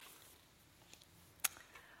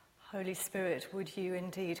Holy Spirit, would you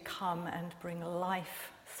indeed come and bring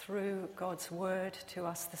life through God's word to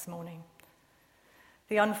us this morning?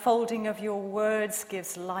 The unfolding of your words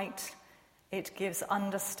gives light, it gives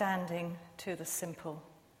understanding to the simple.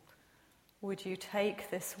 Would you take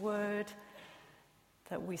this word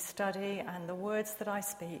that we study and the words that I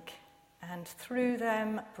speak, and through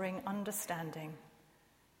them bring understanding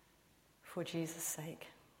for Jesus' sake?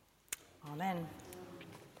 Amen.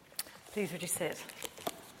 Please would you sit.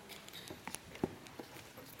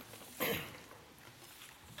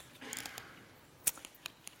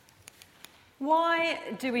 Why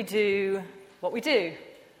do we do what we do?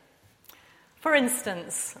 For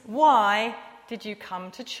instance, why did you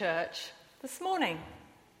come to church this morning?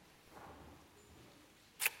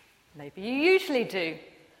 Maybe you usually do.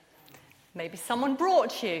 Maybe someone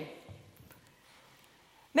brought you.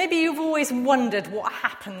 Maybe you've always wondered what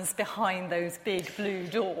happens behind those big blue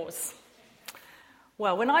doors.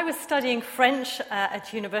 Well, when I was studying French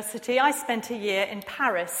at university, I spent a year in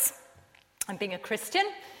Paris. And being a Christian,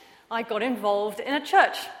 I got involved in a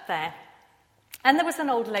church there. And there was an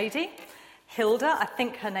old lady, Hilda, I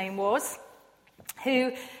think her name was,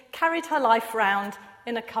 who carried her life round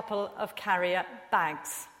in a couple of carrier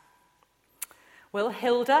bags. Well,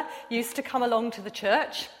 Hilda used to come along to the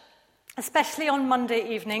church, especially on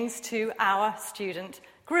Monday evenings to our student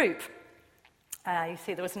group. You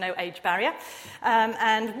see, there was no age barrier,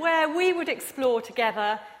 and where we would explore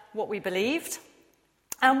together what we believed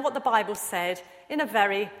and what the Bible said in a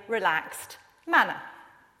very relaxed manner.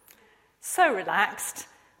 So relaxed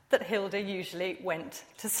that Hilda usually went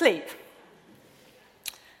to sleep.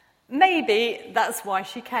 Maybe that's why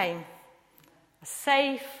she came. A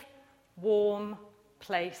safe, warm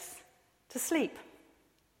place to sleep.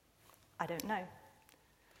 I don't know.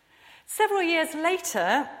 Several years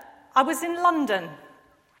later, I was in London.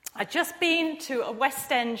 I'd just been to a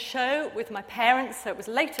West End show with my parents, so it was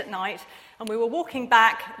late at night, and we were walking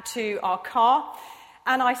back to our car,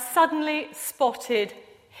 and I suddenly spotted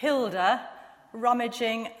Hilda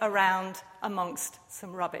rummaging around amongst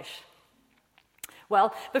some rubbish.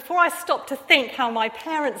 Well, before I stopped to think how my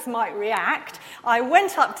parents might react, I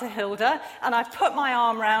went up to Hilda and I put my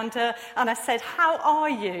arm around her and I said, "How are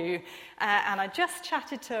you?" And I just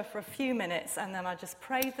chatted to her for a few minutes and then I just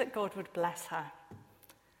prayed that God would bless her.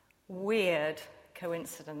 Weird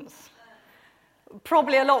coincidence.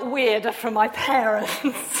 Probably a lot weirder from my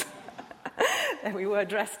parents. There we were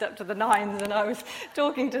dressed up to the nines and I was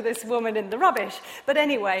talking to this woman in the rubbish. But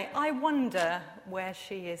anyway, I wonder where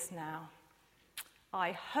she is now.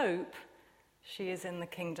 I hope she is in the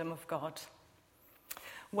kingdom of God.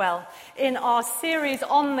 Well, in our series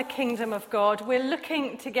on the kingdom of God, we're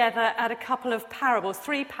looking together at a couple of parables,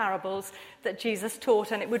 3 parables that Jesus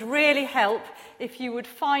taught, and it would really help if you would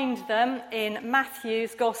find them in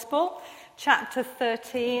Matthew's Gospel, chapter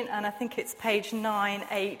 13, and I think it's page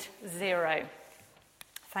 980.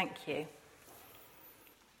 Thank you.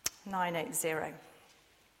 980.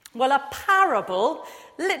 Well, a parable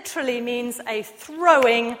literally means a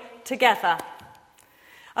throwing together.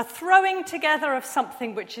 A throwing together of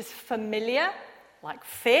something which is familiar, like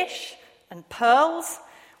fish and pearls,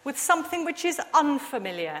 with something which is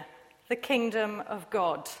unfamiliar, the kingdom of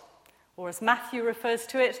God, or as Matthew refers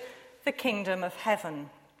to it, the kingdom of heaven.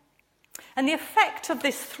 And the effect of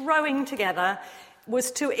this throwing together was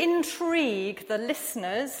to intrigue the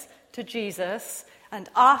listeners to Jesus and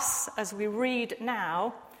us as we read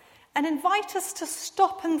now, and invite us to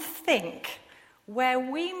stop and think where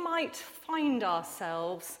we might find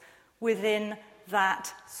ourselves within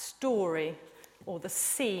that story or the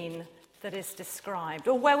scene that is described,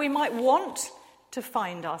 or where we might want to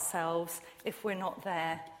find ourselves if we're not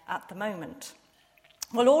there at the moment.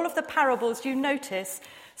 Well, all of the parables, you notice,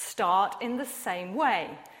 start in the same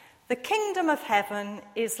way. The kingdom of heaven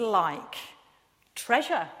is like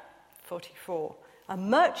treasure, 44, a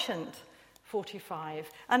merchant, 45,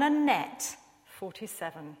 and a net,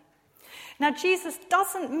 47. Now, Jesus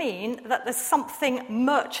doesn't mean that there's something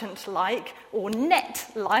merchant-like or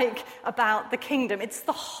net-like about the kingdom. It's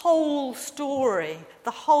the whole story,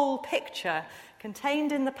 the whole picture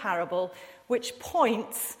contained in the parable, which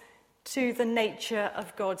points to the nature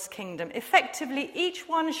of God's kingdom. Effectively, each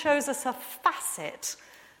one shows us a facet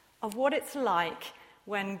of what it's like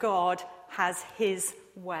when God has his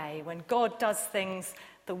way, when God does things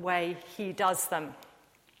the way he does them.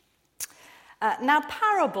 Now,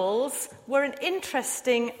 parables were an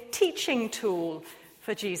interesting teaching tool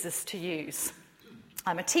for Jesus to use.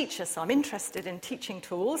 I'm a teacher, so I'm interested in teaching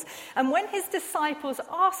tools. And when his disciples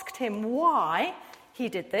asked him why he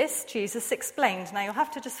did this, Jesus explained. Now, you'll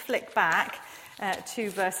have to just flick back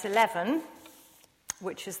to verse 11.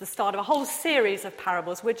 which is the start of a whole series of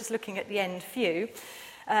parables. We're just looking at the end few.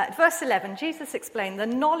 Verse 11, Jesus explained, "The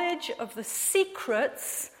knowledge of the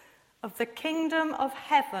secrets of the kingdom of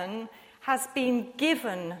heaven has been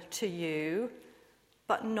given to you,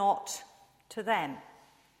 but not to them."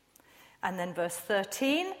 And then verse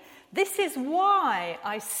 13, "This is why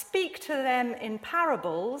I speak to them in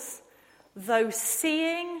parables, though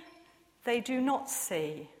seeing they do not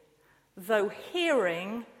see, though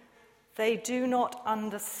hearing they do not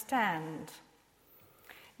understand."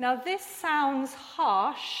 Now this sounds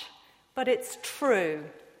harsh, but it's true.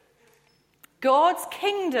 God's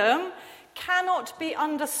kingdom cannot be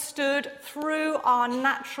understood through our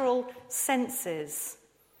natural senses.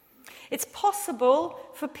 It's possible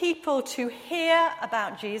for people to hear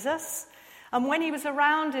about Jesus, and when he was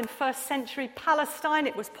around in first century Palestine,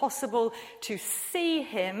 it was possible to see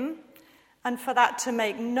him, and for that to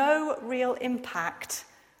make no real impact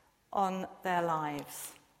on their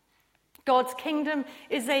lives. God's kingdom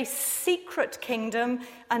is a secret kingdom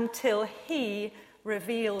until he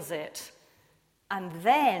reveals it. And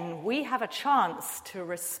then we have a chance to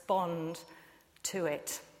respond to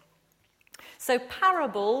it. So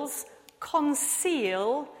parables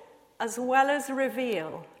conceal as well as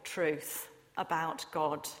reveal truth about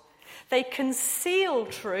God. They conceal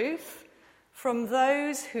truth from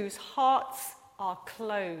those whose hearts are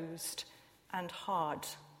closed and hard.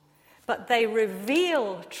 But they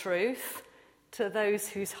reveal truth to those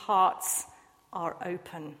whose hearts are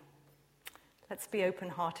open. Let's be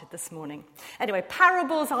open-hearted this morning. Anyway,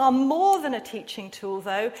 parables are more than a teaching tool,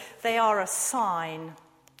 though. They are a sign.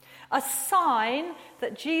 A sign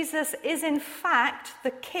that Jesus is, in fact,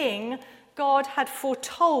 the king God had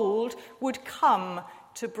foretold would come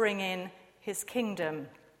to bring in his kingdom.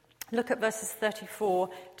 Look at verses 34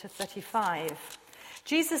 to 35.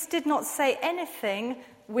 Jesus did not say anything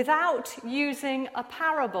without using a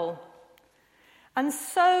parable. And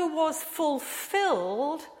so was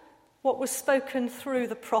fulfilled what was spoken through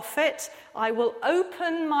the prophet, "I will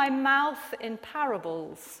open my mouth in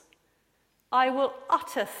parables. I will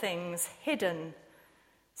utter things hidden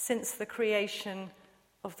since the creation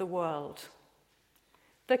of the world."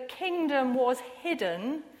 The kingdom was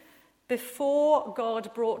hidden before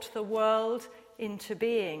God brought the world into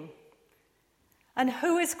being. And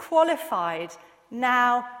who is qualified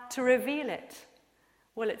now to reveal it?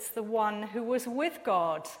 Well, it's the one who was with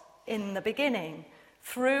God in the beginning,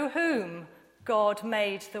 through whom God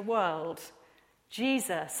made the world.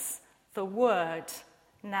 Jesus, the Word,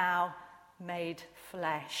 now made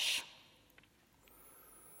flesh.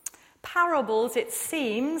 Parables, it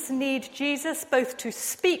seems, need Jesus both to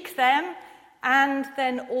speak them and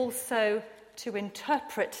then also to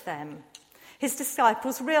interpret them. His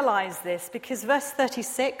disciples realize this because verse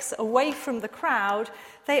 36, away from the crowd,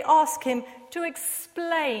 they ask him to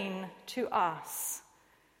explain to us.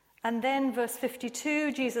 And then verse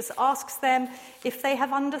 52, Jesus asks them if they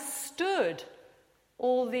have understood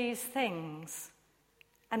all these things.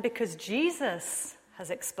 And because Jesus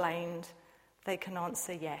has explained, they can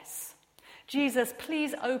answer yes. Jesus,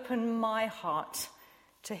 please open my heart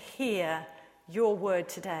to hear your word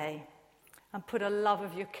today and put a love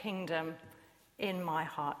of your kingdom in my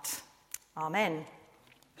heart. Amen.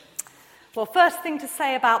 Well, first thing to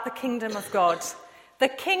say about the kingdom of God. The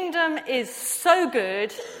kingdom is so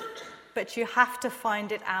good, but you have to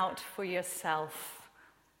find it out for yourself.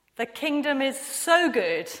 The kingdom is so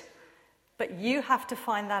good, but you have to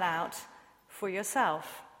find that out for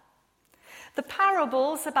yourself. The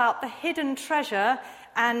parables about the hidden treasure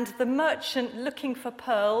and the merchant looking for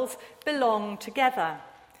pearls belong together,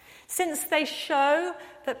 since they show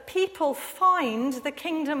that people find the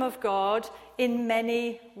kingdom of God in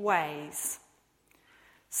many ways.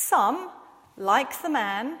 Some, like the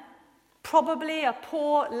man, probably a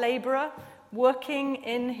poor labourer working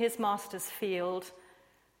in his master's field,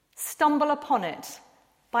 stumble upon it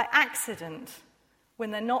by accident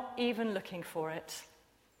when they're not even looking for it.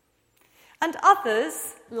 And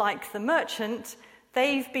others, like the merchant,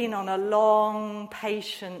 they've been on a long,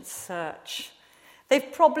 patient search.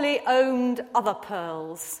 They've probably owned other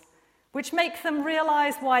pearls, which make them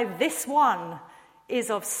realise why this one is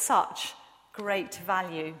of such great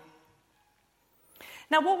value.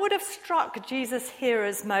 Now, what would have struck Jesus'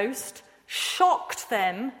 hearers most, shocked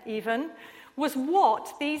them even, was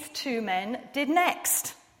what these two men did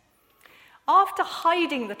next. After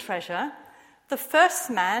hiding the treasure, the first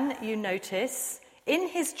man, you notice, in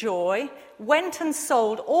his joy, went and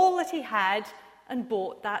sold all that he had and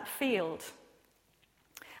bought that field.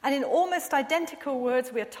 And in almost identical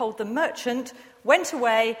words, we are told the merchant went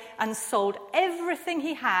away and sold everything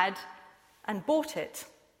he had and bought it.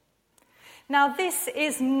 Now, this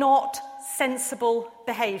is not sensible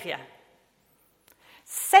behaviour.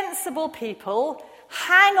 Sensible people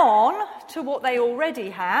hang on to what they already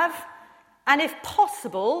have and, if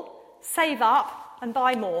possible, save up and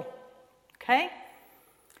buy more. Okay?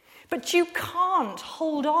 But you can't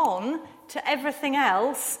hold on to everything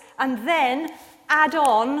else and then add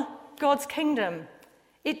on God's kingdom.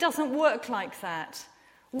 It doesn't work like that.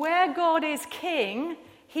 Where God is king,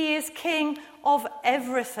 he is king of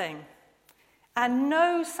everything. And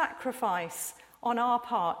no sacrifice on our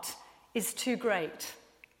part is too great.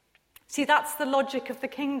 See, that's the logic of the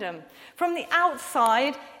kingdom. From the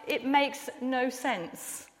outside, it makes no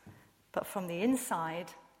sense. But from the inside,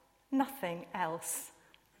 nothing else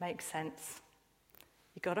makes sense.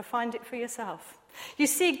 You've got to find it for yourself. You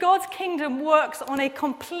see, God's kingdom works on a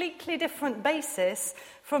completely different basis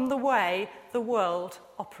from the way the world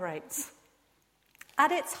operates.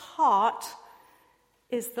 At its heart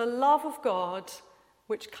is the love of God,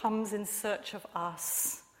 which comes in search of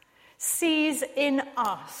us, sees in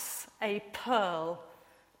us a pearl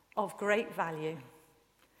of great value,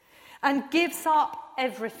 and gives up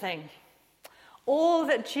everything, all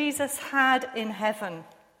that Jesus had in heaven,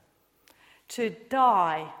 to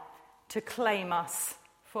die to claim us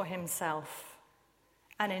for himself,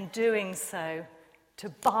 and in doing so, to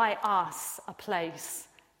buy us a place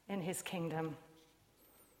in his kingdom.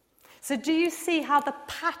 So do you see how the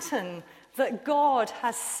pattern that God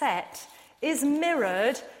has set is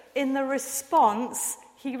mirrored in the response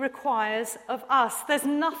he requires of us? There's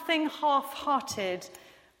nothing half-hearted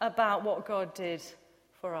about what God did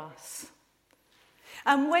for us.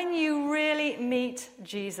 And when you really meet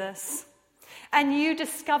Jesus and you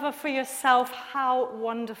discover for yourself how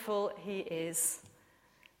wonderful he is,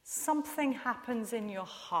 something happens in your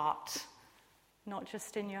heart, not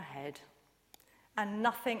just in your head, and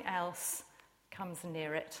nothing else comes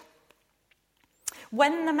near it.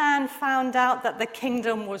 When the man found out that the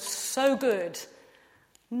kingdom was so good,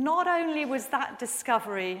 not only was that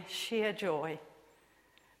discovery sheer joy,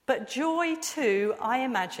 but joy too, I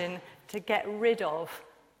imagine, to get rid of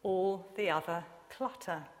all the other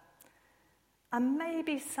clutter. And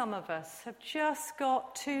maybe some of us have just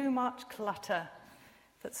got too much clutter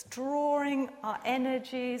that's drawing our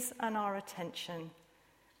energies and our attention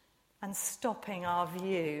and stopping our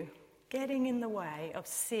view, getting in the way of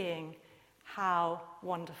seeing how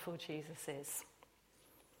wonderful Jesus is.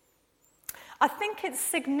 I think it's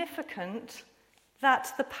significant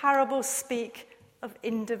that the parables speak of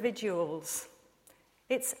individuals.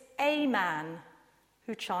 It's a man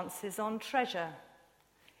who chances on treasure.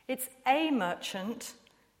 It's a merchant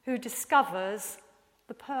who discovers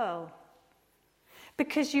the pearl.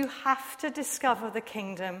 Because you have to discover the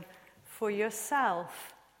kingdom for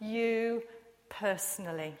yourself, you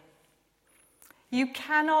personally. You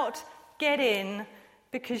cannot get in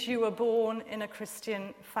because you were born in a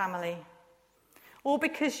Christian family, or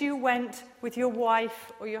because you went with your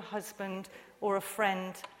wife or your husband or a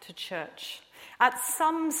friend to church. At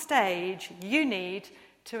some stage, you need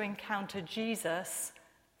to encounter Jesus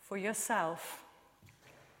for yourself.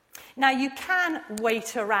 Now, you can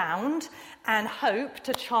wait around and hope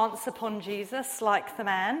to chance upon Jesus like the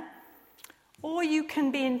man, or you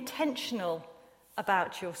can be intentional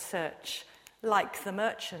about your search like the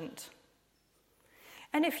merchant.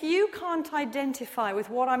 And if you can't identify with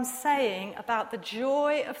what I'm saying about the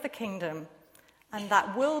joy of the kingdom, and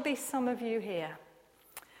that will be some of you here,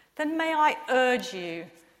 then may I urge you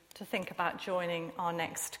to think about joining our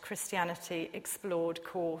next Christianity Explored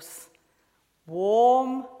course.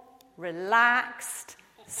 Warm, relaxed,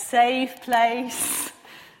 safe place.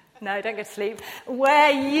 No, don't go to sleep.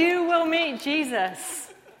 Where you will meet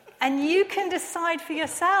Jesus. And you can decide for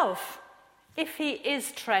yourself if he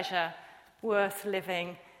is treasure worth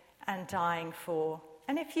living and dying for.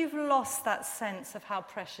 And if you've lost that sense of how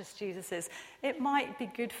precious Jesus is, it might be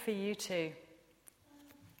good for you too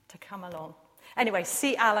to come along. Anyway,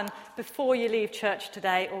 see Alan before you leave church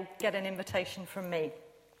today, or get an invitation from me.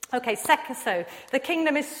 Okay, so the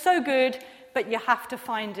kingdom is so good, but you have to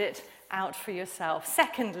find it out for yourself.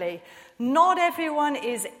 Secondly, not everyone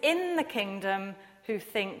is in the kingdom who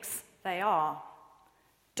thinks they are.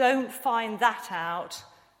 Don't find that out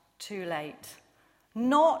too late.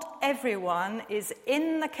 Not everyone is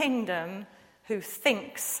in the kingdom who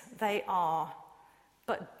thinks they are,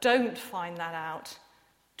 but don't find that out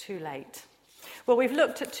too late. Well, we've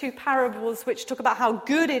looked at two parables which talk about how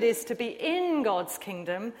good it is to be in God's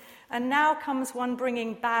kingdom, and now comes one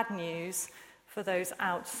bringing bad news for those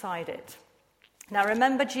outside it. Now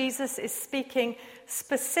remember, Jesus is speaking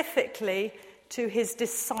specifically to his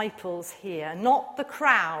disciples here, not the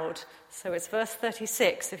crowd. So it's verse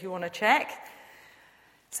 36 if you want to check.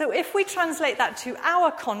 So if we translate that to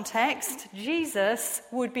our context, Jesus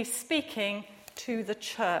would be speaking to the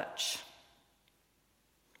church.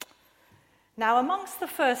 Now, amongst the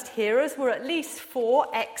first hearers were at least 4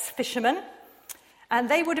 ex-fishermen, and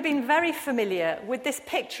they would have been very familiar with this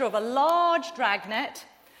picture of a large dragnet,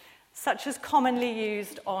 such as commonly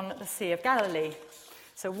used on the Sea of Galilee.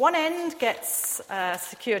 So one end gets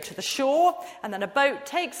secured to the shore, and then a boat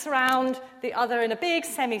takes around the other in a big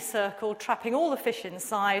semicircle, trapping all the fish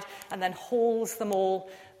inside, and then hauls them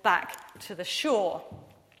all back to the shore.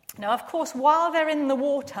 Now, of course, while they're in the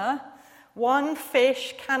water, one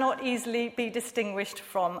fish cannot easily be distinguished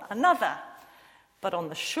from another. But on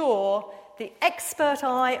the shore, the expert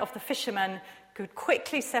eye of the fisherman could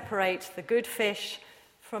quickly separate the good fish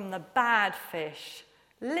from the bad fish,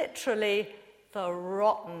 literally the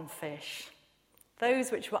rotten fish, those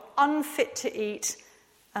which were unfit to eat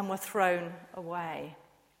and were thrown away.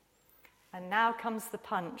 And now comes the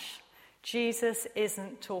punch. Jesus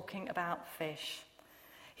isn't talking about fish.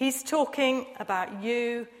 He's talking about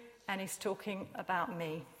you, and he's talking about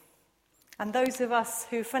me, and those of us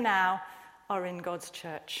who for now are in God's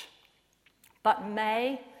church, but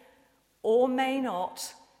may or may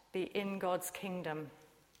not be in God's kingdom.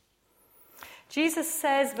 Jesus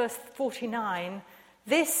says, verse 49,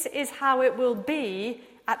 this is how it will be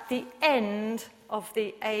at the end of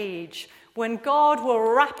the age, when God will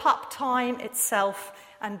wrap up time itself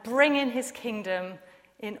and bring in his kingdom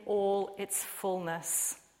in all its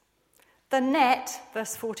fullness. The net,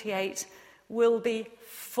 verse 48, will be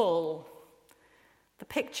full. The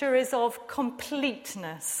picture is of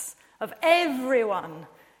completeness, of everyone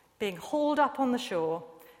being hauled up on the shore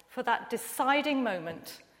for that deciding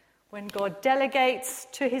moment when God delegates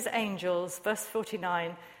to his angels, verse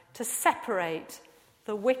 49, to separate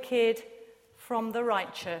the wicked from the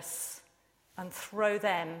righteous and throw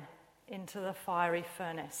them into the fiery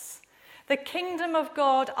furnace. The kingdom of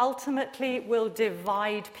God ultimately will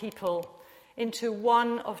divide people into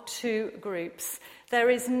one of 2 groups. There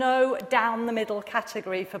is no down the middle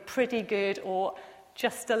category for pretty good or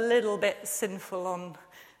just a little bit sinful on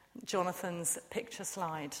Jonathan's picture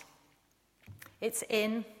slide. It's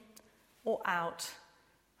in or out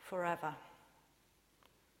forever.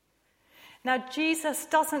 Now, Jesus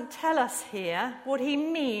doesn't tell us here what he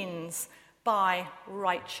means by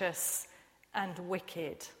righteous and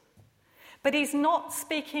wicked. But he's not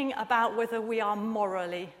speaking about whether we are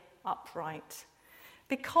morally upright.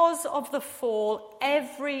 Because of the fall,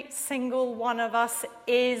 every single one of us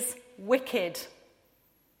is wicked.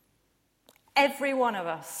 Every one of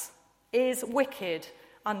us is wicked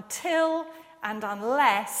until and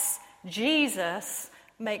unless Jesus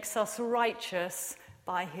makes us righteous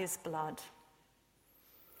by his blood.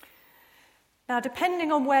 Now,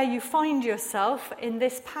 depending on where you find yourself in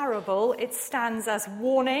this parable, it stands as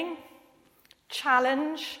warning,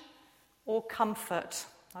 challenge, or comfort.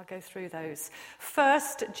 I'll go through those.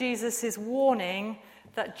 First, Jesus is warning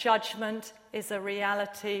that judgment is a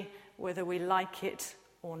reality whether we like it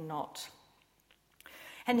or not.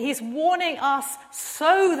 And he's warning us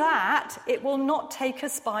so that it will not take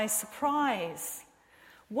us by surprise.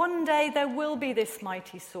 One day there will be this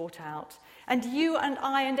mighty sort out, and you and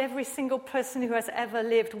I and every single person who has ever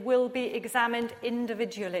lived will be examined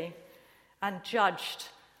individually and judged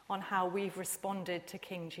on how we've responded to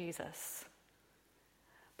King Jesus.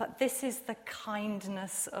 But this is the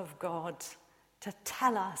kindness of God to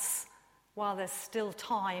tell us, while there's still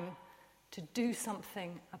time, to do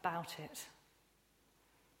something about it.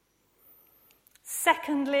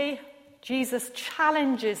 Secondly, Jesus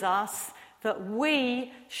challenges us that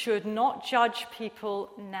we should not judge people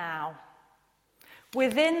now.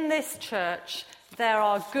 Within this church, there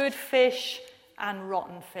are good fish and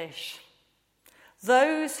rotten fish.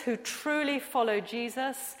 Those who truly follow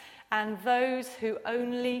Jesus and those who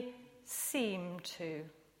only seem to.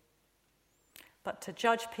 But to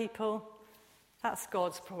judge people, that's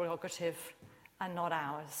God's prerogative and not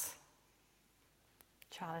ours.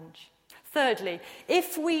 Challenge. Thirdly,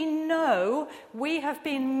 if we know we have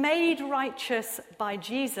been made righteous by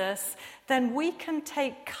Jesus, then we can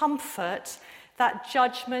take comfort that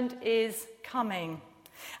judgment is coming.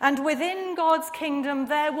 And within God's kingdom,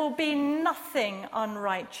 there will be nothing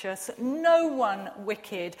unrighteous, no one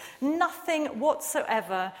wicked, nothing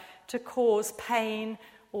whatsoever to cause pain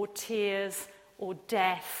or tears or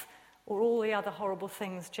death or all the other horrible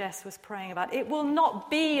things Jess was praying about. It will not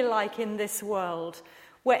be like in this world,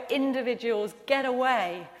 where individuals get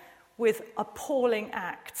away with appalling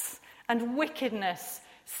acts and wickedness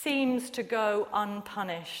seems to go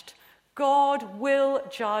unpunished. God will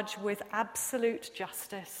judge with absolute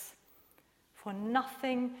justice, for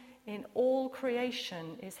nothing in all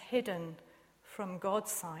creation is hidden from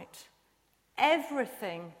God's sight.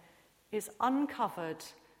 Everything is uncovered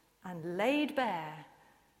and laid bare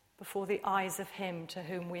before the eyes of him to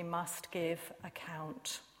whom we must give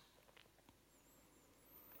account.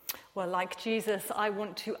 Well, like Jesus, I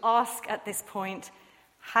want to ask at this point,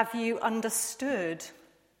 have you understood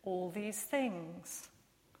all these things?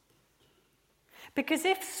 Because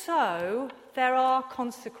if so, there are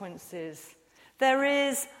consequences. There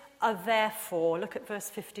is a therefore. Look at verse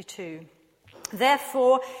 52.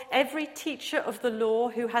 Therefore, every teacher of the law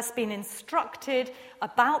who has been instructed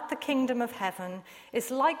about the kingdom of heaven is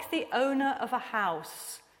like the owner of a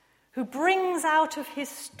house who brings out of his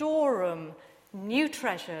storeroom new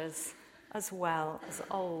treasures as well as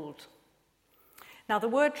old. Now, the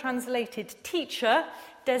word translated teacher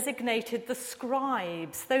designated the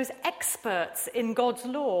scribes, those experts in God's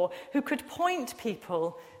law who could point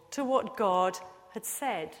people to what God had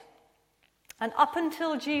said. And up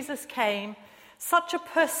until Jesus came, such a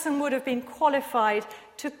person would have been qualified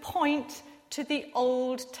to point to the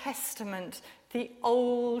Old Testament, the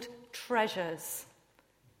old treasures.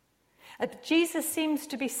 Jesus seems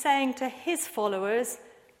to be saying to his followers,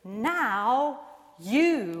 now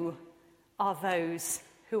you are those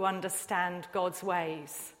who understand God's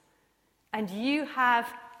ways, and you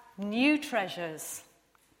have new treasures,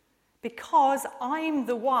 because I'm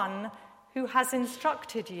the one who has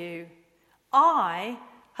instructed you. I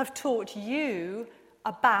have taught you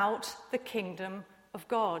about the kingdom of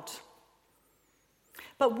God.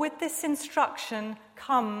 But with this instruction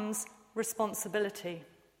comes responsibility.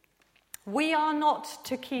 We are not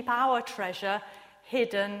to keep our treasure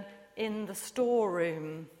hidden in the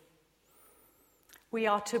storeroom. We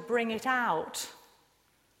are to bring it out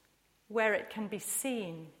where it can be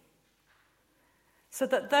seen, so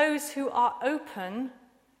that those who are open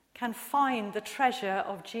can find the treasure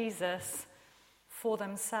of Jesus for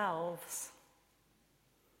themselves.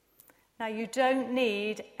 Now, you don't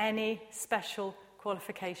need any special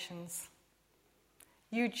qualifications.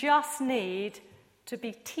 You just need to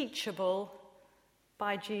be teachable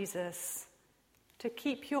by Jesus, to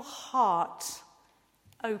keep your heart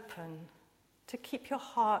open, to keep your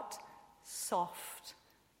heart soft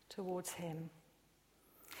towards him.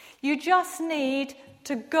 You just need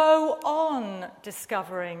to go on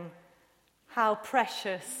discovering how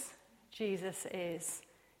precious Jesus is.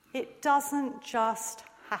 It doesn't just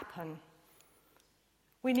happen.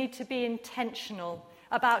 We need to be intentional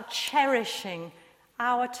about cherishing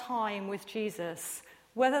our time with Jesus,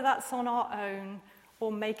 whether that's on our own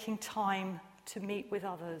or making time to meet with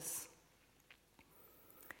others.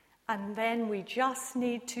 And then we just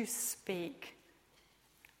need to speak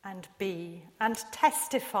and be and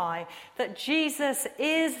testify that Jesus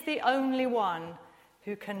is the only one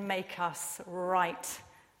who can make us right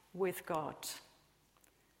with God.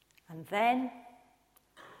 And then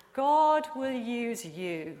God will use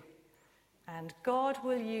you and God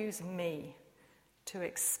will use me to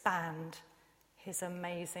expand his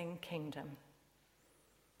amazing kingdom.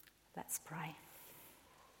 Let's pray.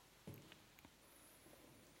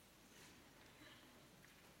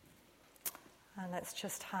 And let's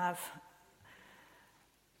just have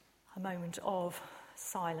a moment of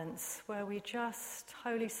silence where we just,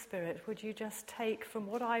 Holy Spirit, would you just take from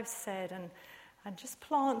what I've said and just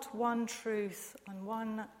plant one truth and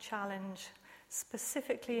one challenge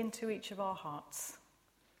specifically into each of our hearts.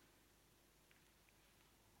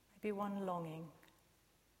 Maybe one longing.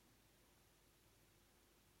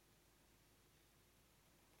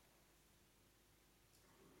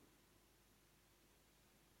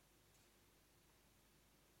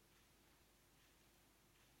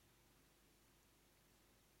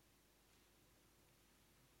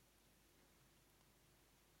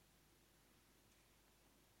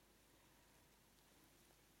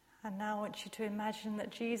 And now I want you to imagine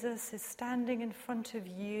that Jesus is standing in front of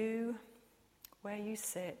you where you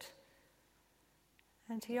sit.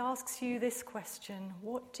 And he asks you this question: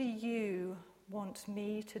 what do you want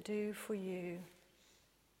me to do for you?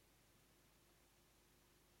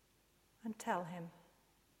 And tell him.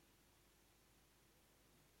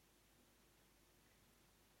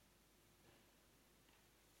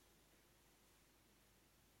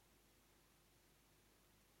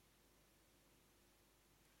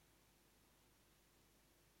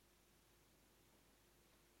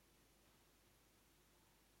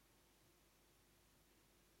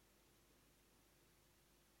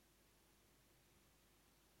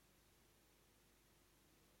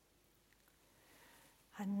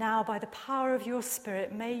 And now, by the power of your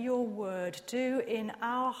Spirit, may your word do in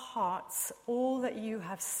our hearts all that you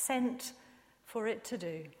have sent for it to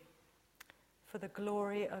do, for the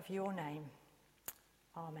glory of your name.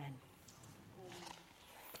 Amen.